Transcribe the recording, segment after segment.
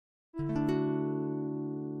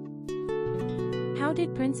How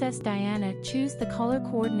did Princess Diana choose the color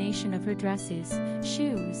coordination of her dresses,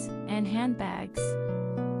 shoes, and handbags?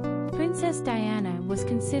 Princess Diana was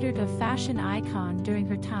considered a fashion icon during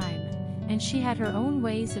her time, and she had her own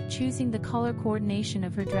ways of choosing the color coordination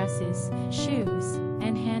of her dresses, shoes,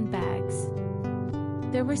 and handbags.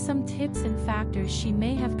 There were some tips and factors she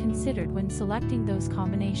may have considered when selecting those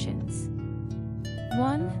combinations.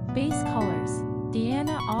 1. Base colors.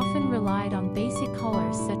 Diana often relied on basic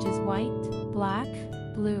colors such as white, black,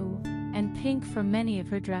 blue, and pink for many of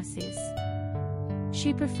her dresses.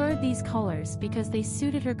 She preferred these colors because they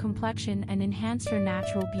suited her complexion and enhanced her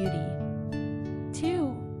natural beauty.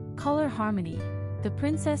 2. Color harmony. The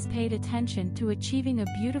princess paid attention to achieving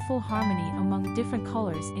a beautiful harmony among different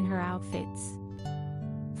colors in her outfits.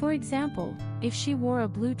 For example, if she wore a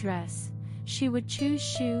blue dress, she would choose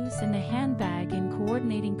shoes and a handbag in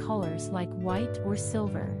coordinating colors like white or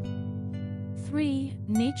silver. 3.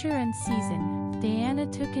 Nature and season. Diana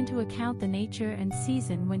took into account the nature and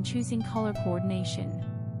season when choosing color coordination.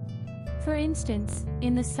 For instance,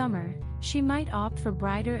 in the summer, she might opt for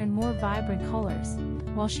brighter and more vibrant colors,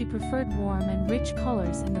 while she preferred warm and rich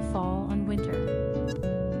colors in the fall and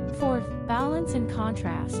winter. 4. Balance and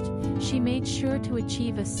contrast. She made sure to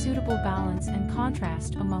achieve a suitable balance and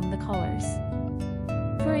contrast among the colors.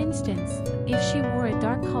 For instance, if she wore a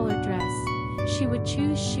dark-colored dress, she would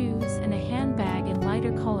choose shoes and a handbag in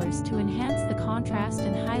lighter colors to enhance the contrast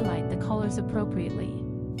and highlight the colors appropriately.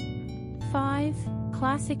 5.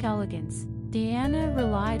 Classic elegance. Diana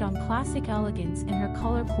relied on classic elegance in her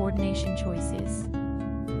color coordination choices.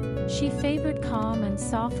 She favored calm and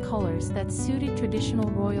soft colors that suited traditional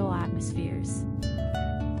royal atmospheres.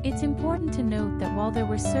 It's important to note that while there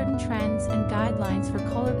were certain trends and guidelines for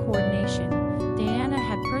color coordination, Diana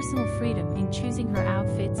had personal freedom in choosing her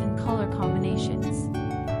outfits and color combinations.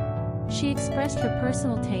 She expressed her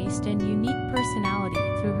personal taste and unique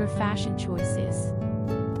personality through her fashion choices.